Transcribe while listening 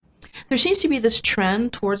There seems to be this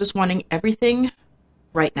trend towards us wanting everything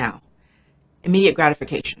right now, immediate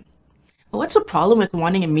gratification. But what's the problem with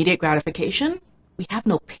wanting immediate gratification? We have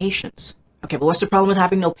no patience. Okay, but what's the problem with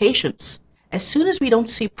having no patience? As soon as we don't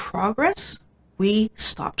see progress, we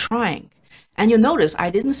stop trying. And you'll notice I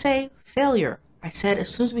didn't say failure. I said as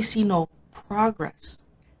soon as we see no progress.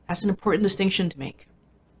 That's an important distinction to make.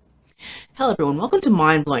 Hello everyone, welcome to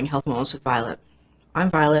Mind Blowing Health and Wellness with Violet. I'm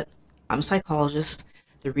Violet, I'm a psychologist.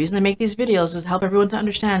 The reason I make these videos is to help everyone to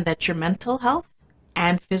understand that your mental health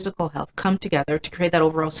and physical health come together to create that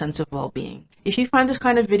overall sense of well-being. If you find this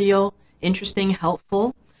kind of video interesting,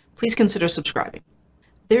 helpful, please consider subscribing.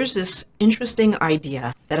 There's this interesting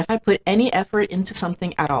idea that if I put any effort into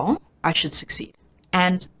something at all, I should succeed.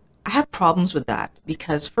 And I have problems with that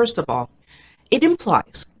because, first of all, it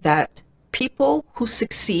implies that people who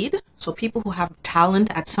succeed, so people who have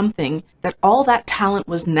talent at something, that all that talent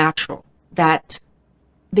was natural, that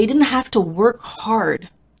they didn't have to work hard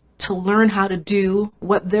to learn how to do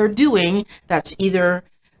what they're doing that's either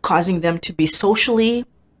causing them to be socially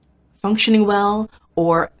functioning well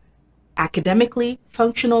or academically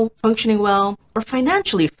functioning well or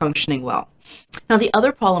financially functioning well. Now, the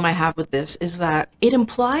other problem I have with this is that it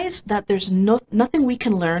implies that there's nothing we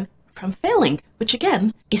can learn from failing, which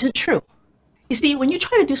again, isn't true. You see, when you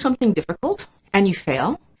try to do something difficult and you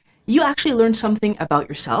fail, you actually learn something about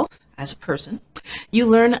yourself as a person. You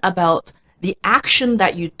learn about the action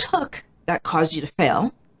that you took that caused you to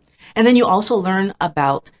fail. And then you also learn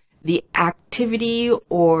about the activity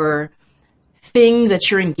or thing that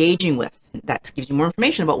you're engaging with. That gives you more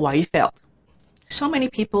information about why you failed. So many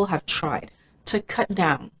people have tried to cut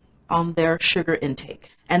down on their sugar intake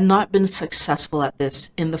and not been successful at this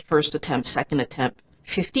in the first attempt, second attempt,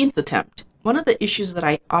 15th attempt. One of the issues that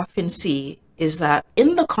I often see is that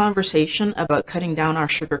in the conversation about cutting down our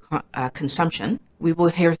sugar consumption, we will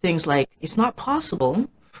hear things like, it's not possible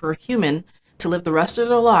for a human to live the rest of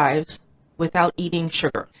their lives without eating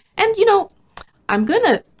sugar. And you know, I'm going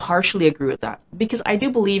to partially agree with that because I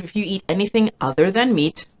do believe if you eat anything other than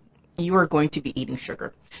meat, you are going to be eating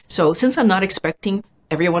sugar. So since I'm not expecting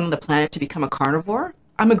everyone on the planet to become a carnivore,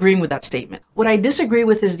 I'm agreeing with that statement. What I disagree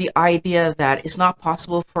with is the idea that it's not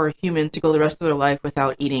possible for a human to go the rest of their life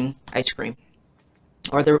without eating ice cream,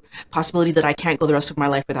 or the possibility that I can't go the rest of my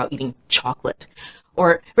life without eating chocolate,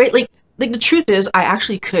 or right, like the truth is I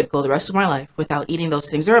actually could go the rest of my life without eating those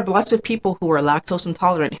things. There are lots of people who are lactose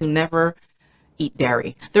intolerant who never eat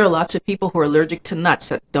dairy. There are lots of people who are allergic to nuts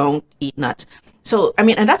that don't eat nuts. So, I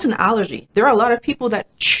mean, and that's an allergy. There are a lot of people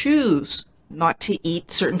that choose not to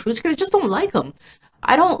eat certain foods because they just don't like them.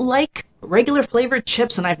 I don't like regular flavored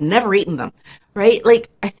chips and I've never eaten them, right? Like,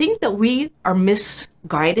 I think that we are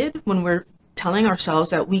misguided when we're telling ourselves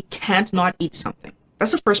that we can't not eat something.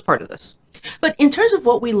 That's the first part of this. But in terms of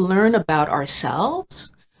what we learn about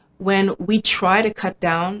ourselves when we try to cut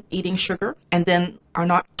down eating sugar and then are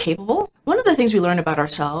not capable, one of the things we learn about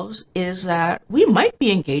ourselves is that we might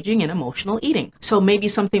be engaging in emotional eating. So maybe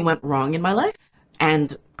something went wrong in my life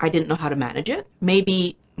and I didn't know how to manage it.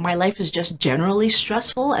 Maybe my life is just generally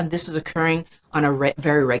stressful and this is occurring on a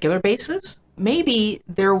very regular basis. Maybe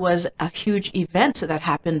there was a huge event that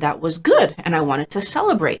happened that was good and I wanted to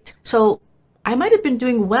celebrate. So I might have been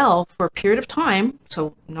doing well for a period of time,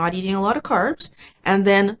 so not eating a lot of carbs, and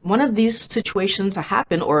then one of these situations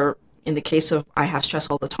happen, or in the case of I have stress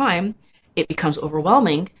all the time, it becomes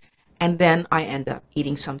overwhelming, and then I end up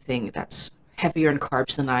eating something that's heavier in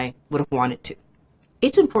carbs than I would have wanted to.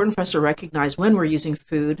 It's important for us to recognize when we're using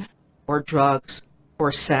food or drugs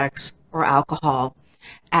or sex or alcohol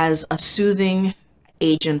as a soothing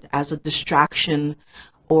agent, as a distraction,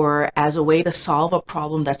 or as a way to solve a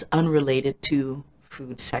problem that's unrelated to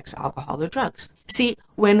food, sex, alcohol, or drugs. See,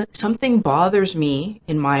 when something bothers me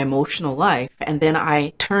in my emotional life and then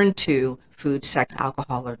I turn to food, sex,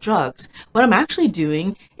 alcohol, or drugs, what I'm actually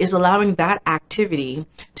doing is allowing that activity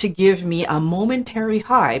to give me a momentary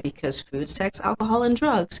high because food, sex, alcohol, and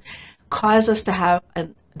drugs cause us to have a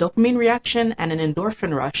dopamine reaction and an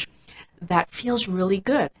endorphin rush that feels really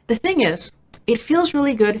good. The thing is, it feels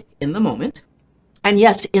really good in the moment. And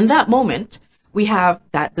yes, in that moment, we have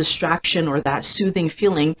that distraction or that soothing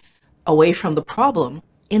feeling away from the problem.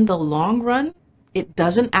 In the long run, it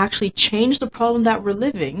doesn't actually change the problem that we're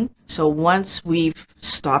living. So once we've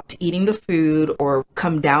stopped eating the food or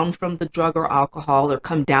come down from the drug or alcohol or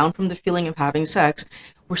come down from the feeling of having sex,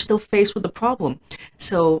 we're still faced with the problem.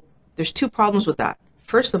 So there's two problems with that.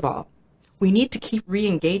 First of all, we need to keep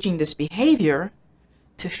re-engaging this behavior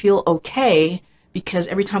to feel okay, because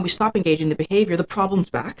every time we stop engaging the behavior, the problem's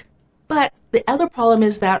back. But the other problem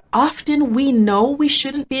is that often we know we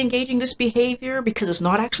shouldn't be engaging this behavior because it's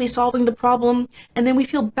not actually solving the problem, and then we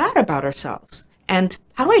feel bad about ourselves. And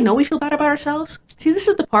how do I know we feel bad about ourselves? See, this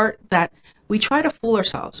is the part that we try to fool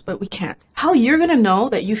ourselves, but we can't. How you're going to know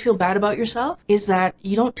that you feel bad about yourself is that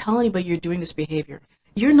you don't tell anybody you're doing this behavior.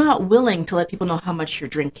 You're not willing to let people know how much you're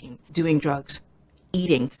drinking, doing drugs,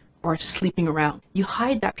 eating, or sleeping around. You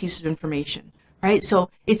hide that piece of information, right? So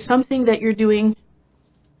it's something that you're doing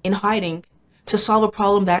in hiding to solve a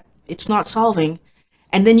problem that it's not solving.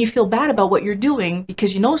 And then you feel bad about what you're doing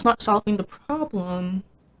because you know it's not solving the problem,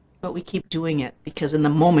 but we keep doing it because in the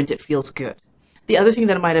moment it feels good. The other thing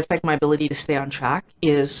that might affect my ability to stay on track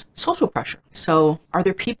is social pressure. So are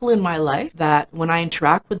there people in my life that when I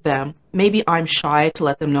interact with them, maybe I'm shy to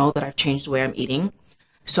let them know that I've changed the way I'm eating?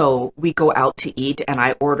 So we go out to eat and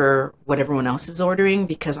I order what everyone else is ordering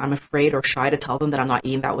because I'm afraid or shy to tell them that I'm not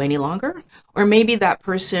eating that way any longer. Or maybe that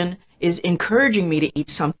person is encouraging me to eat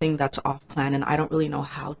something that's off plan and I don't really know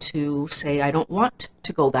how to say I don't want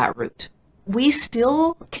to go that route. We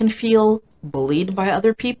still can feel bullied by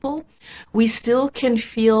other people. We still can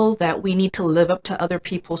feel that we need to live up to other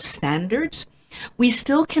people's standards. We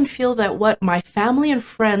still can feel that what my family and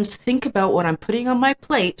friends think about what I'm putting on my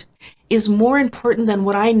plate is more important than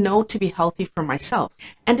what I know to be healthy for myself.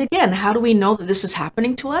 And again, how do we know that this is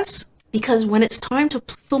happening to us? Because when it's time to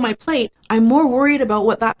fill my plate, I'm more worried about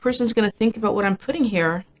what that person's going to think about what I'm putting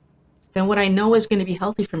here than what I know is going to be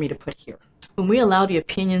healthy for me to put here. When we allow the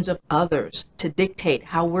opinions of others to dictate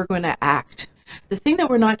how we're going to act, the thing that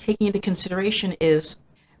we're not taking into consideration is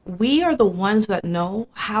we are the ones that know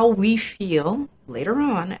how we feel later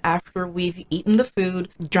on after we've eaten the food,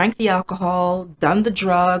 drank the alcohol, done the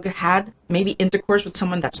drug, had maybe intercourse with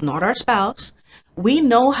someone that's not our spouse. We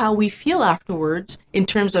know how we feel afterwards in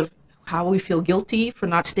terms of how we feel guilty for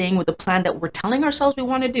not staying with the plan that we're telling ourselves we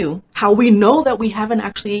want to do, how we know that we haven't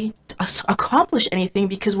actually accomplished anything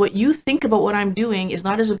because what you think about what I'm doing is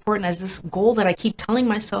not as important as this goal that I keep telling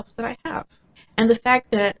myself that I have. And the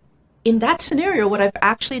fact that in that scenario, what I've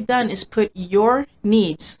actually done is put your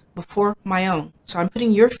needs before my own. So I'm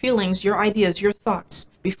putting your feelings, your ideas, your thoughts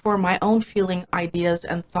before my own feeling, ideas,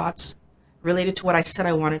 and thoughts related to what I said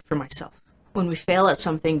I wanted for myself. When we fail at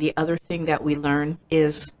something, the other thing that we learn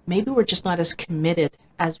is maybe we're just not as committed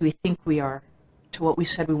as we think we are to what we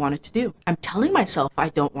said we wanted to do. I'm telling myself I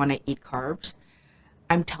don't want to eat carbs.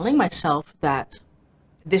 I'm telling myself that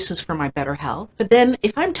this is for my better health. But then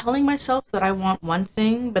if I'm telling myself that I want one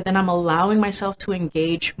thing, but then I'm allowing myself to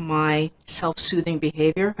engage my self-soothing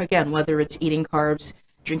behavior, again, whether it's eating carbs,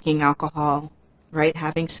 drinking alcohol, right,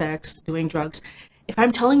 having sex, doing drugs, if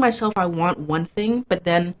I'm telling myself I want one thing, but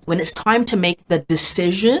then when it's time to make the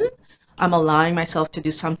decision, I'm allowing myself to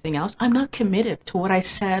do something else, I'm not committed to what I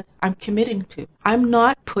said I'm committing to. I'm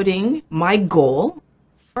not putting my goal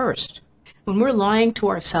first. When we're lying to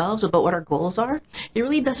ourselves about what our goals are, it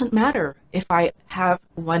really doesn't matter if I have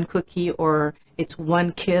one cookie or it's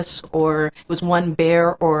one kiss or it was one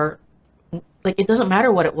bear or like it doesn't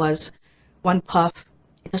matter what it was, one puff,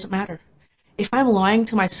 it doesn't matter. If I'm lying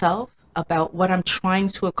to myself about what I'm trying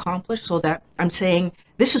to accomplish so that I'm saying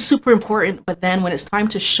this is super important, but then when it's time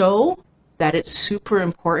to show that it's super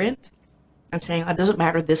important, I'm saying it doesn't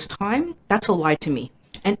matter this time, that's a lie to me.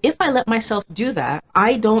 And if I let myself do that,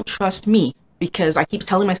 I don't trust me because I keep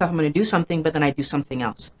telling myself I'm going to do something, but then I do something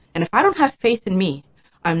else. And if I don't have faith in me,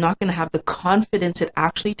 I'm not going to have the confidence it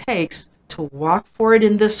actually takes to walk forward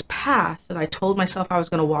in this path that I told myself I was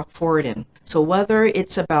going to walk forward in. So whether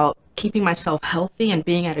it's about keeping myself healthy and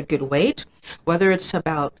being at a good weight, whether it's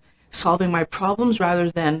about solving my problems rather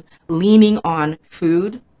than leaning on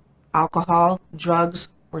food, alcohol, drugs,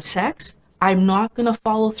 or sex, I'm not going to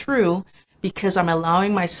follow through because I'm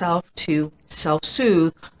allowing myself to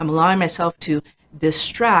self-soothe, I'm allowing myself to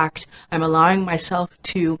distract, I'm allowing myself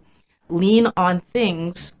to lean on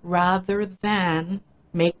things rather than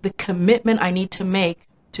make the commitment I need to make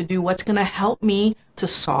to do what's going to help me to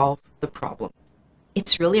solve the problem.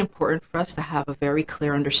 It's really important for us to have a very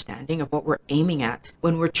clear understanding of what we're aiming at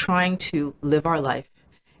when we're trying to live our life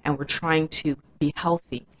and we're trying to be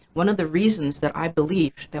healthy. One of the reasons that I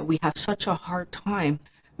believe that we have such a hard time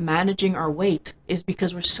managing our weight is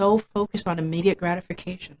because we're so focused on immediate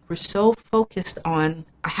gratification. We're so focused on,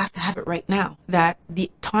 I have to have it right now, that the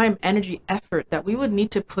time, energy, effort that we would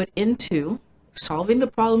need to put into solving the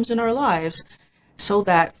problems in our lives so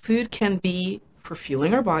that food can be for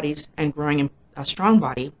fueling our bodies and growing a strong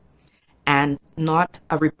body and not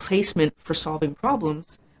a replacement for solving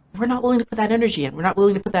problems, we're not willing to put that energy in. We're not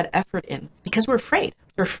willing to put that effort in because we're afraid.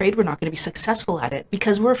 We're afraid we're not going to be successful at it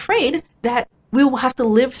because we're afraid that we will have to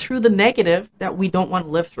live through the negative that we don't want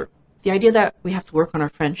to live through. The idea that we have to work on our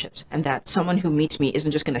friendships and that someone who meets me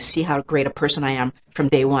isn't just going to see how great a person I am from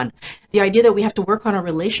day one. The idea that we have to work on our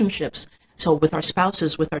relationships, so with our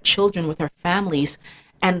spouses, with our children, with our families,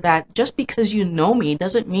 and that just because you know me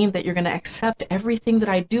doesn't mean that you're going to accept everything that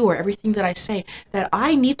I do or everything that I say, that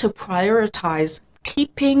I need to prioritize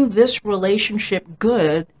keeping this relationship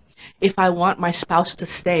good if I want my spouse to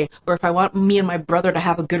stay, or if I want me and my brother to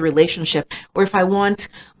have a good relationship, or if I want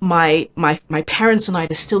my parents and I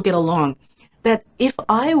to still get along. That if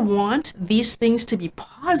I want these things to be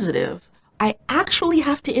positive, I actually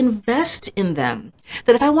have to invest in them.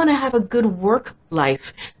 That if I want to have a good work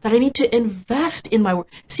life, that I need to invest in my work.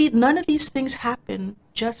 See, none of these things happen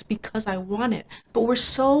just because I want it, but we're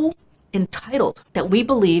so entitled that we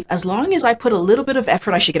believe as long as I put a little bit of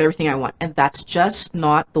effort, I should get everything I want. And that's just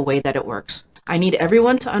not the way that it works. I need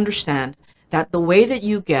everyone to understand that the way that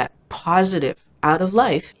you get positive out of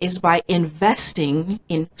life is by investing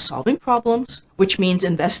in solving problems, which means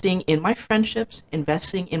investing in my friendships,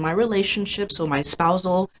 investing in my relationships, so my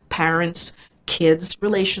spousal, parents, kids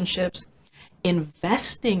relationships,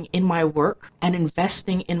 investing in my work, and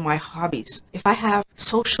investing in my hobbies. If I have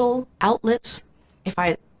social outlets, if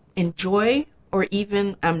I enjoy or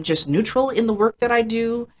even I'm just neutral in the work that I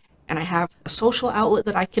do, and I have a social outlet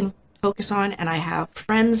that I can focus on, and I have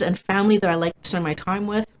friends and family that I like to spend my time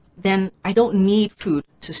with, then I don't need food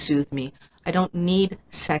to soothe me. I don't need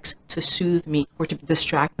sex to soothe me or to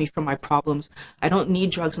distract me from my problems. I don't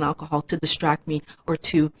need drugs and alcohol to distract me or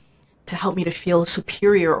to help me to feel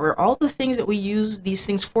superior, or all the things that we use these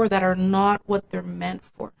things for that are not what they're meant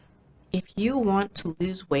for. If you want to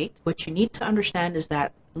lose weight, what you need to understand is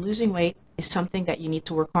that losing weight is something that you need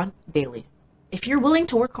to work on daily. If you're willing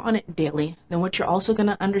to work on it daily, then what you're also going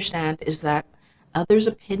to understand is that others'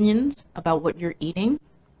 opinions about what you're eating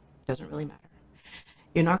doesn't really matter.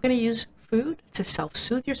 You're not going to use food to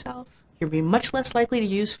self-soothe yourself. You're going to be much less likely to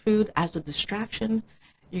use food as a distraction.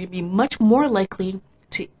 You're going to be much more likely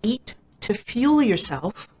to eat to fuel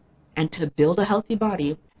yourself and to build a healthy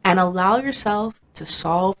body and allow yourself to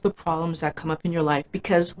solve the problems that come up in your life.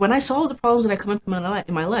 Because when I solve the problems that come up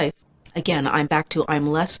in my life, again, I'm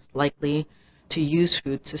less likely to use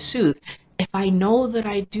food to soothe. If I know that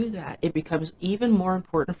I do that, it becomes even more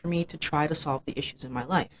important for me to try to solve the issues in my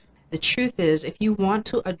life. The truth is, if you want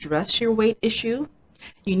to address your weight issue,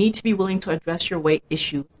 you need to be willing to address your weight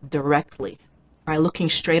issue directly by looking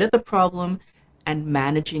straight at the problem and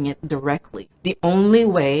managing it directly. The only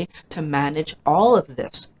way to manage all of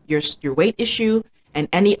this, your weight issue and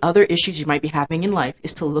any other issues you might be having in life,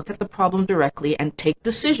 is to look at the problem directly and take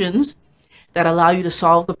decisions that allow you to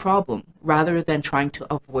solve the problem rather than trying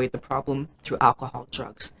to avoid the problem through alcohol,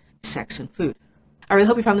 drugs, sex, and food. I really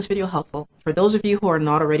hope you found this video helpful. For those of you who are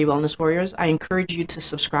not already wellness warriors, I encourage you to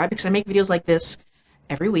subscribe because I make videos like this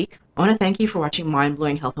every week. I want to thank you for watching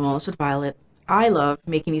Mind-Blowing Health and Wellness with Violet. I love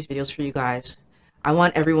making these videos for you guys. I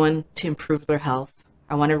want everyone to improve their health.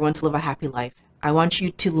 I want everyone to live a happy life. I want you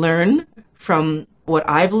to learn from what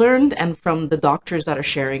I've learned and from the doctors that are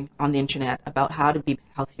sharing on the internet about how to be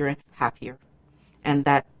healthier and happier, and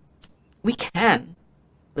that we can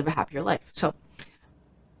live a happier life. So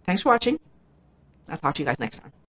thanks for watching. I'll talk to you guys next time.